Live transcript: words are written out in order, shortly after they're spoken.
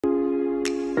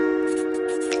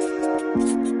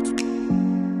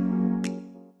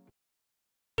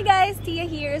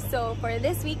here. So for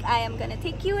this week, I am gonna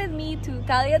take you with me to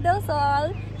Calle del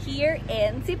Sol here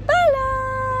in Sipalay.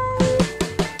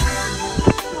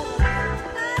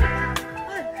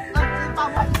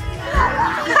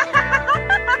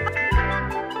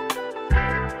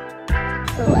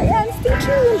 So ayan, stay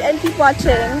tuned and keep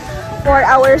watching for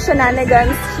our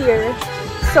shenanigans here.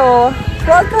 So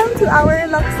welcome to our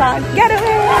Luxesaint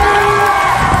getaway!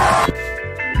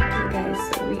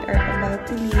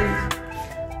 To leave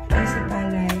from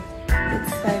Sipalay.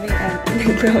 It's 5 AM and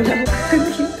nag-growl ako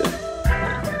dito.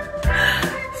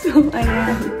 So,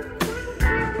 ayan.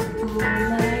 Oh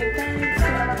my God, so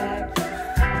bad.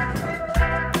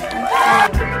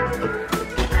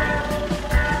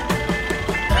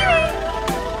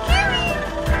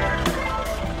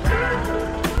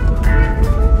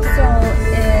 So,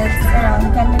 it's around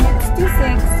 10 minutes to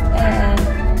 6 and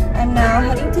I'm now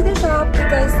heading to the shop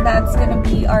because that's gonna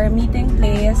be our meeting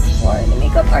place for the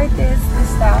makeup artists, the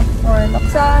staff for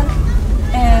Luxesaint,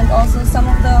 and also some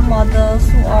of the models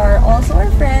who are also our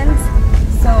friends.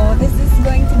 So this is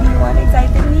going to be one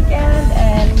exciting weekend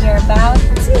and we are about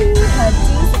to head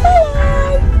to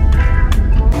Sipalay!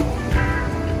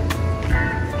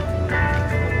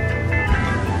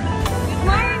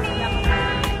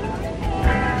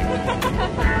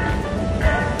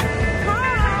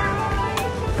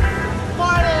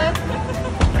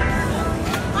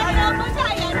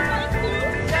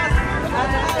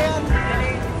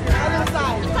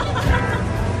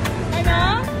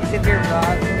 Is it your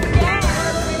vlog? Yes!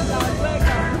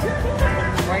 Welcome!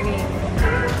 Morning!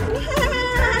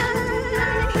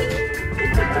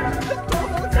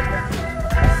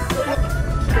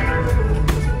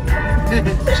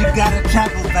 She got a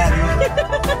travel battery.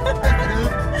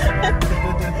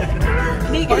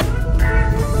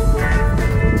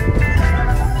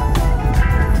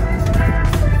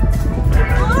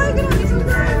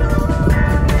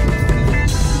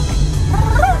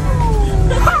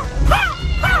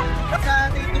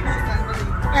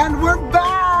 And we're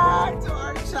back to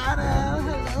our channel.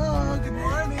 Hello, good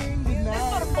morning, good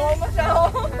night.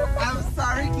 I'm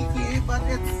sorry, Kiki, but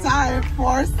it's time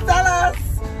for Stella's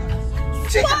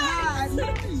Chikahan.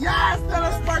 Yes,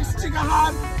 Stella's Sparks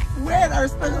Chikahan with our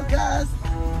special guest,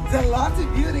 Delonte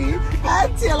Beauty and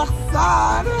Tia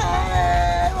Luxesaint.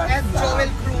 Hey, what's And up?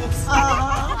 Joel Cruz.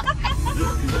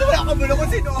 Wala ko muna kung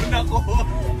sino ang ako.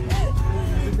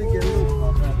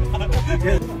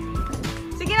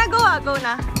 Sige na, go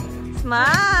na.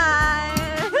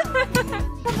 Smile!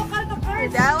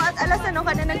 Daw at alas ano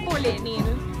ka na nagpuli,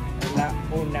 Neil?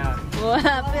 Una. Wow,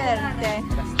 perte.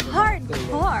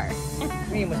 Hardcore!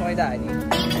 Hindi mo sa kayo daan eh.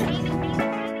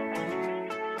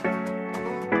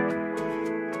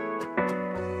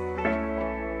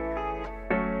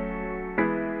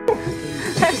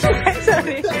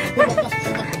 Sorry.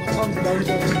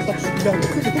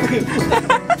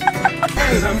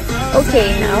 Okay,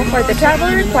 now for the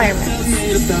travel requirements.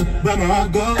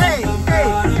 Hey!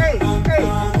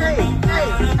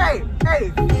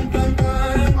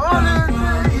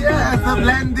 Yes, the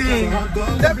blending,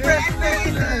 the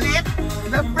precision,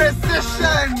 the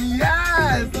precision,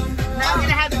 yes! Now we're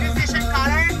gonna have the precision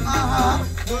color.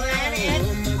 Blend it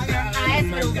on your eyes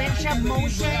through windshield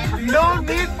motion. No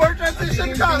need for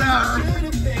transition color!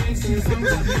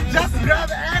 Just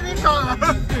grab any color!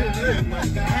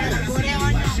 And put it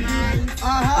on your hand.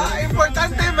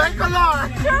 Importante may color!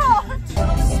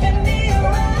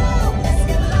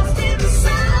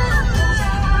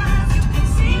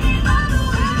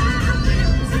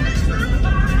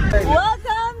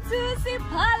 Welcome to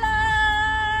Sipalay!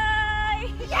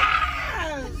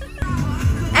 Yes!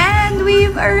 And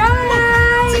we've arrived!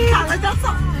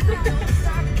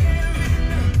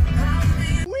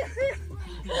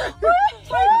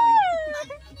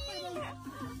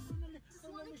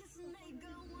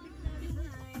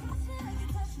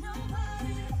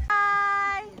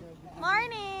 Hi!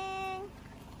 Morning!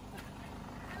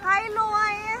 Hi,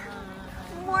 Loy!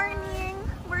 Morning!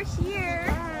 We're here!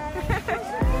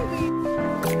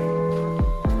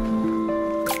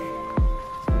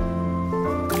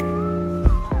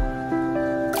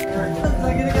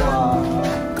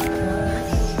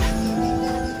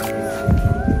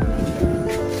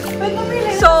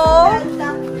 So,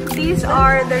 these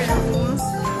are the rooms.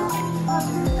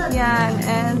 Yan,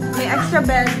 and may extra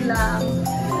bed lang.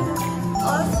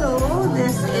 Also,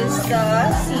 this is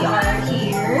the CR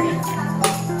here.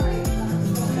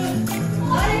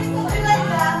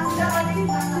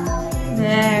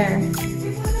 There.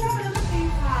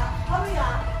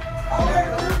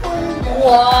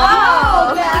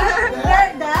 Wow!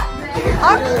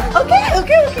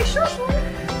 Okay, sure.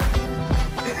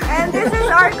 And this is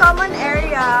our common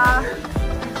area.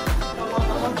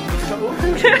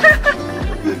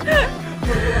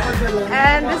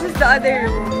 And this is the other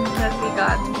room that we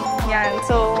got. Yan.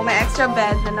 So, may extra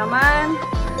bed na naman.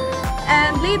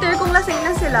 And later, kung lasing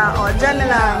na sila, oh, dyan na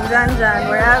lang. Dyan,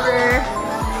 wherever.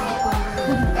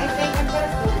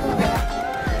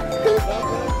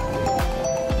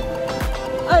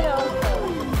 Ano?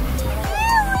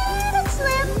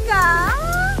 Nag-swim ka?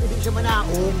 Hindi siya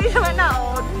manaot. Hindi siya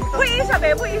manaot. Puwi siya,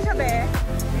 be.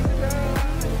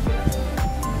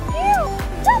 Ew!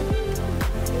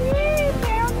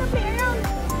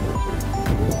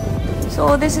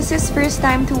 So this is his first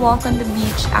time to walk on the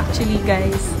beach actually,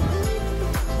 guys.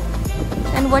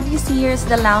 And what you see here is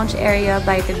the lounge area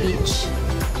by the beach.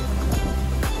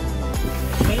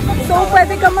 So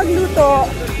pwede ka magluto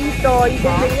dito. You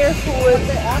can bring your food.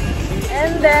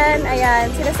 And then, ayan,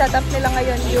 sinaset up nila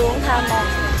ngayon yung hammock.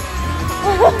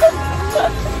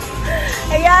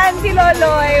 Ayan, si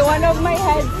Loloy, one of my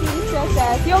head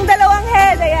princesses. Yung dalawang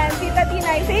head, ayan, Tita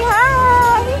Tinay, say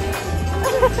hi!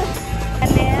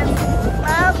 And then,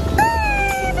 my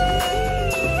baby!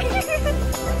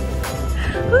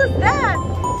 Who's that?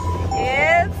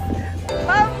 It's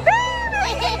my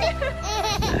baby!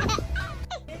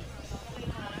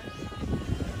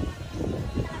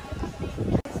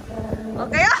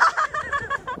 Okay.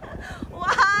 1,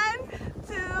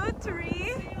 2,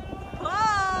 3,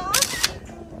 pose!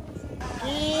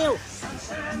 Ew!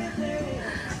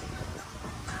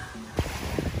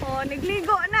 Oh,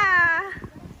 nagligo na!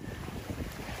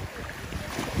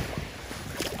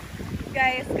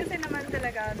 Guys, kasi naman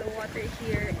talaga the water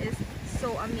here is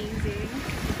so amazing.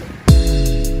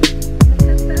 Look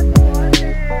at that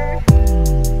water!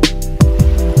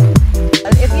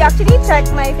 If you actually check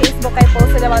my Facebook, I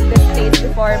posted about this place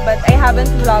before, but I haven't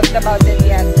vlogged about it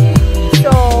yet.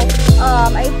 So,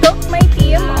 I took my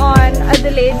team on a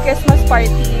delayed Christmas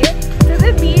party to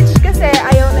the beach kasi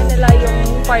ayaw na nila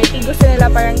yung party. Gusto nila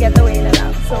parang getaway na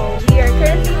lang. So, we are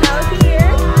currently out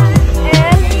here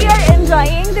and we are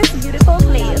enjoying this beautiful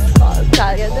place called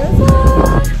Playa del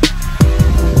Sol.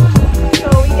 So,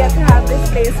 we get to have this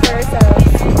place for ourselves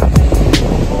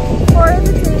for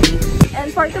the day and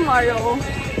for tomorrow.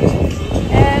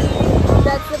 And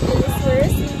that's the place we're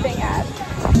sleeping at.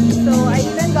 So, I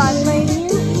even got my new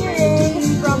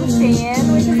earrings from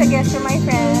Shane, which is a gift from my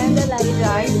friend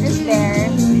Elijah. It's just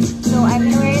there. So, I'm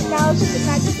gonna wear it now because it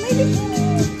matches my bikini.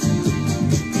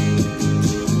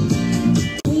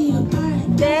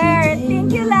 There!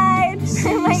 Thank you, Lige,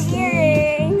 for my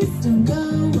earrings.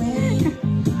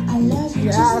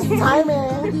 Yes,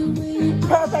 timing!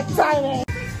 Perfect timing!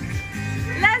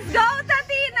 Let's go,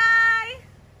 Tatinay!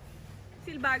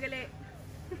 Silbagali.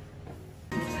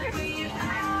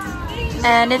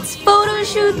 And it's photo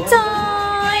shoot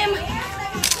time!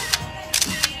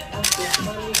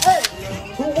 Hey!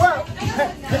 Who worked?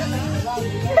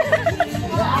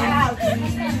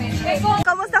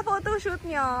 Kamusta photo shoot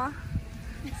nyo?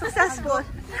 Successful.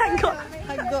 Hanggo.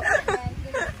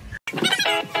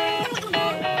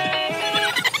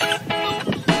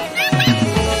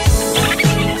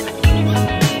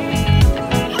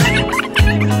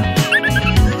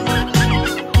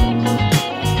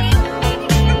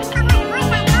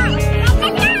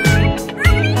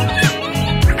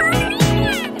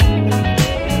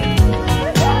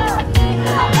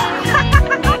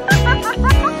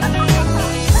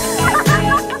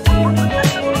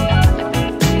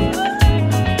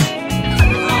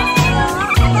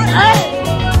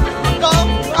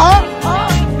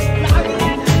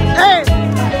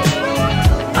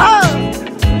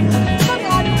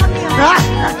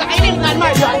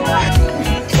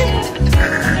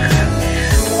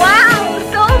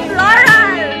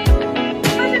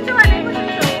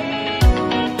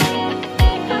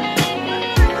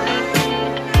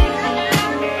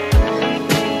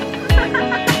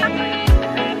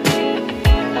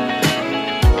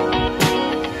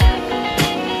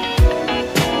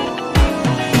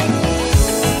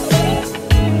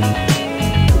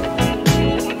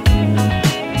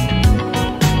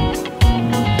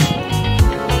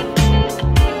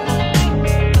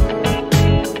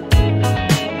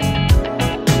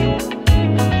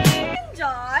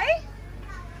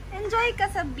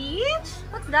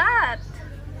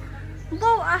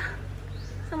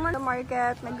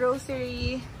 Market, na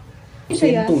grocery.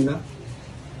 Siya tuna.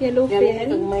 Yellowfin.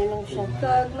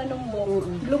 Kag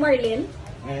manumbong. Blue marlin.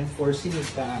 And for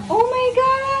sinigang. Oh my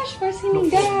gosh! For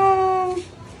sinigang!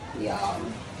 Yum.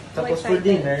 Tapos for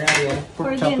dinner,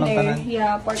 pork chop lang tanan.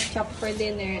 Yeah, pork chop for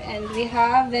dinner. And we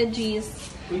have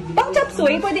veggies. Pang chop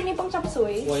suey? Pwede niyo pang chop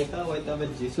suey? White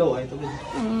veggies. Slow, white veggies.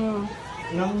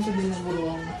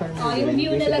 Oh, yung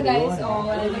view nila guys. Oh,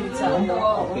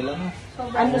 Okay lang.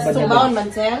 Ano sa subaon,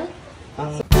 Mansel?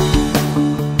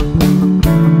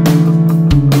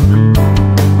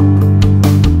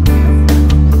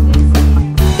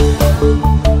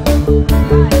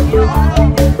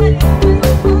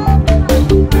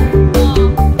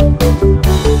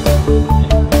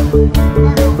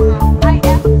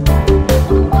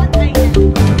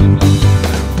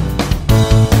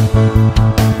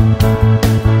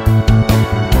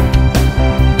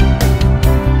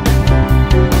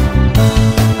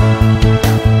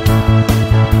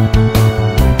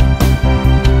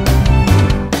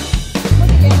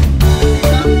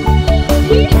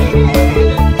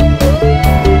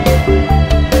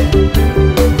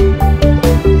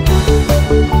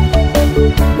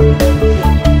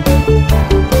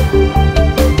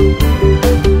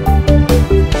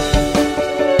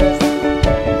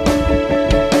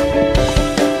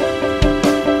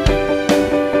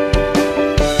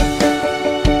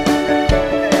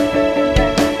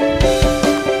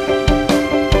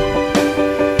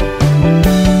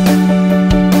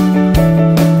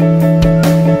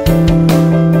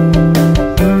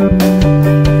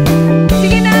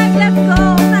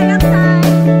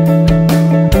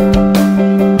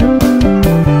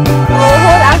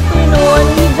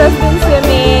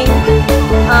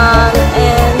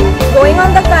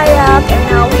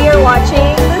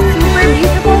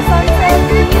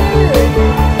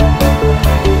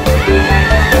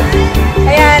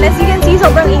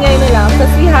 sobrang ingay nila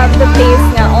because we have the place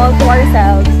na all to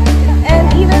ourselves. And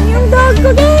even yung dog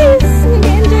ko, guys,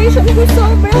 nag-enjoy siya kasi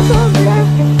sobra.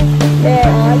 There,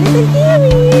 oh, little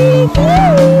Kiwi!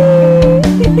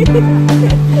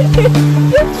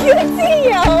 You're cute,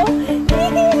 siya!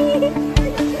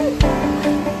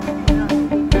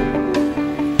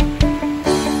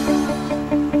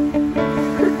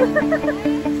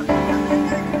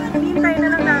 Hintay na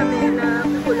lang namin na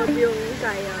kulob yung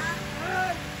kaya.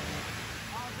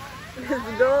 Let's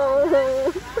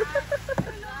go!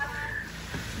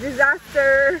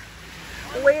 Disaster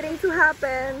waiting to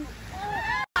happen.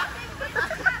 I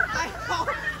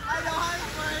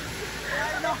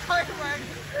know how it works.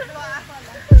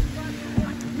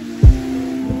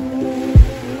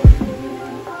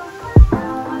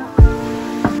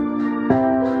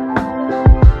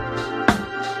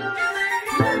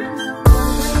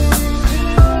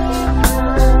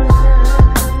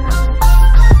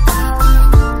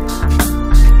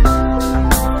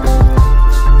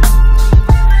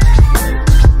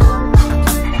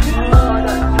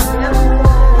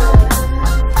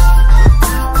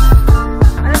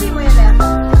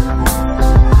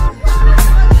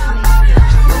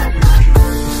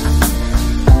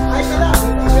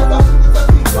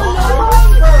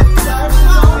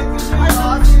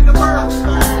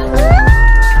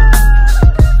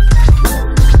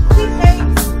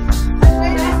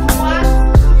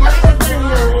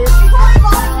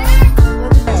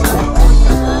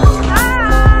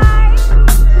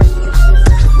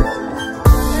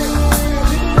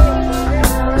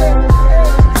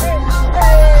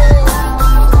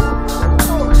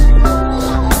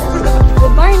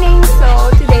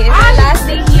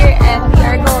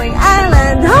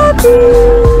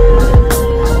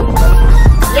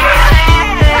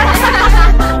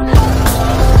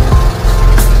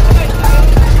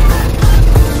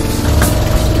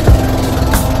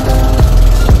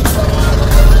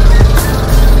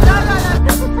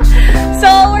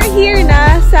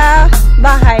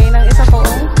 Bahay ng isa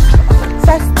kong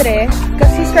sastre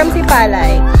kasi he's from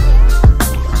Sipalay.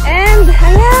 And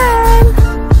ayan,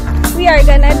 we are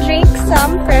gonna drink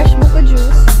some fresh buko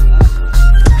juice.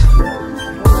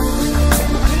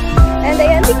 And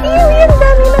ayan, si Kiwi, ang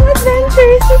dami ng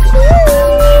adventures si Kiwi.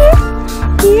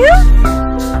 Cute?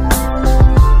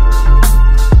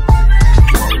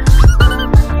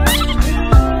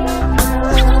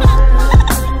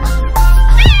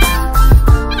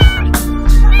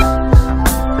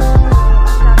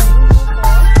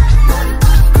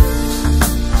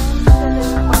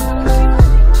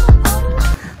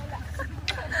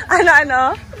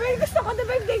 Ano? May gusto ko na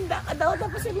magdagda ka daw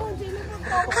tapos emoji na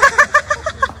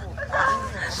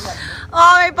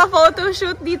oh, may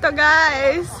pa-photoshoot dito,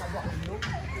 guys.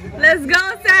 Let's go,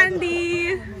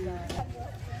 Sandy!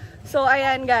 So,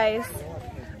 ayan, guys.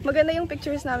 Maganda yung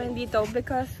pictures namin dito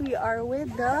because we are with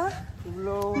the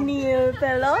Neil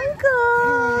Pelonco!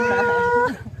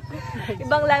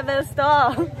 Ibang levels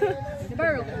to.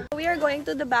 We are going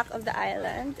to the back of the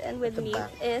island, and with me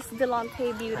is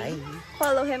Delonte Beauty.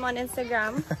 Follow him on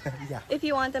Instagram if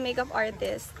you want a makeup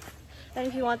artist and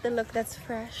if you want the look that's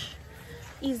fresh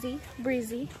easy,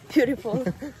 breezy, beautiful.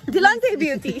 Delante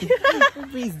beauty.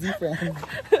 Breezy friend.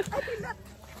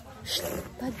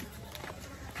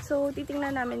 So,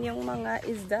 titingnan namin yung mga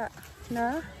isda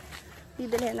na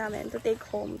bibilhin namin to take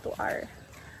home to our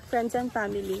friends and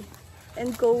family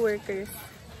and co-workers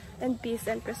and peace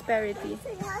and prosperity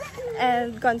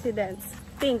and confidence.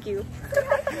 Thank you.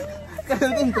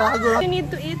 You need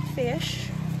to eat fish.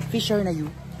 Fisher na you.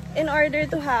 In order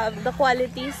to have the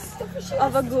qualities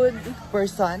of a good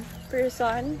Person.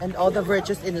 and And all the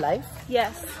virtues in life.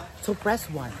 yes. So press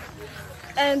 1.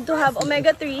 And to have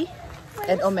omega-3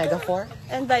 And omega-4.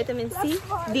 and vitamin C,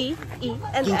 D, E,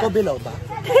 and Ginkgo F. biloba.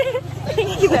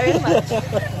 Thank you very much.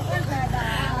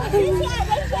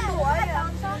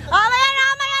 Oh, may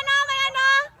ano!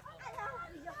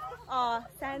 Oh,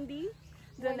 Sandy,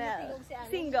 Jonelle,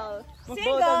 single. Both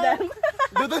of them.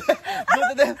 Both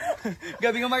of them.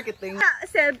 Gabi nga marketing.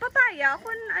 Sel, papaya,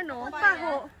 kung ano,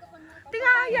 paho.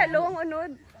 Tinga, yellow ang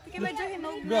unod. Tika medyo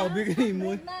hinog. Grabe kayo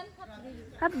mo.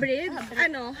 Half breed?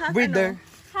 Ano? Half Breeder. ano?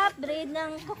 Half breed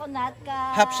ng coconut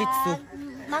ka. Half shih tzu.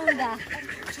 Mangga.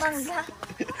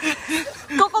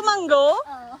 Coco mango?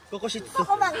 Coco shih tzu.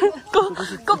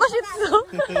 Coco shih tzu.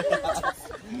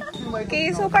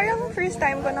 Okay, so parang first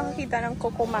time ko nakakita ng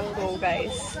coco mango,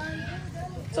 guys.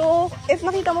 So, if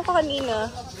nakita mo pa kanina,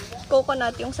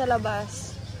 coconut yung sa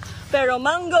labas. Pero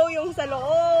mango yung sa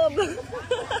loob.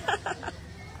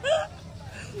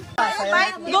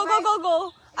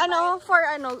 Go.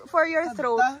 For your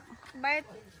throat. Bite,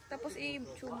 tapos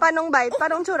i-chew. Panong bite?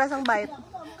 Panong tsuras ang bite?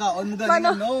 Kaon mo galing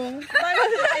no.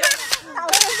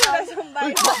 Panong tsuras ang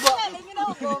bite?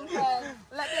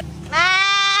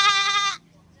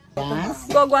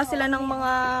 Gogwa sila ng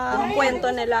mga kwento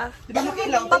nila.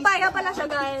 Papaya pala siya,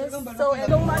 guys. So,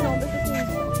 itong manong,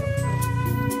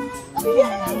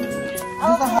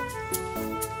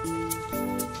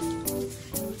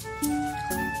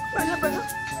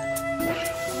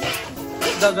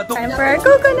 time for our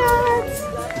coconuts!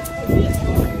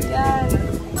 Yan.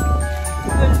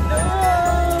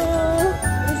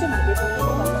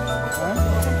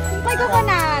 May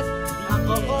coconut!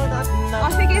 Oh,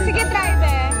 sige, try,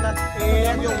 be.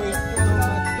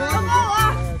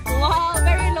 Wow,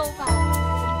 very low fat.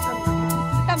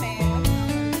 Tame.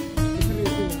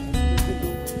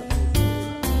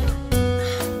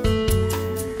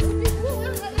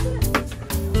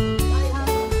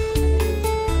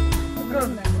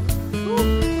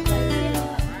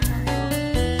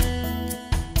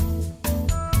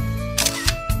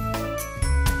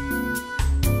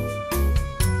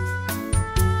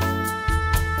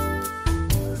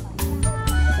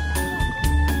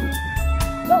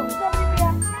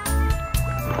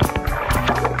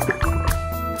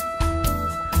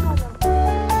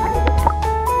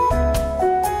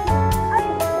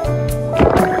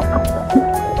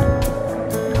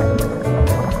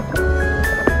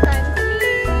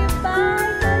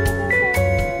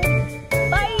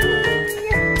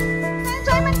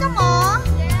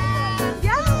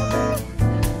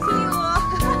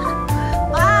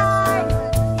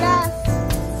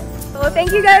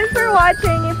 Thank you guys for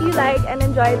watching. If you liked and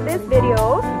enjoyed this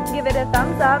video, give it a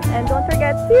thumbs up and don't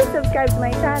forget to subscribe to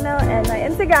my channel and my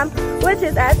Instagram, which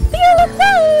is at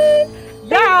Luxesaint.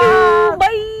 Thank you.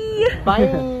 Bye.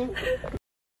 Bye.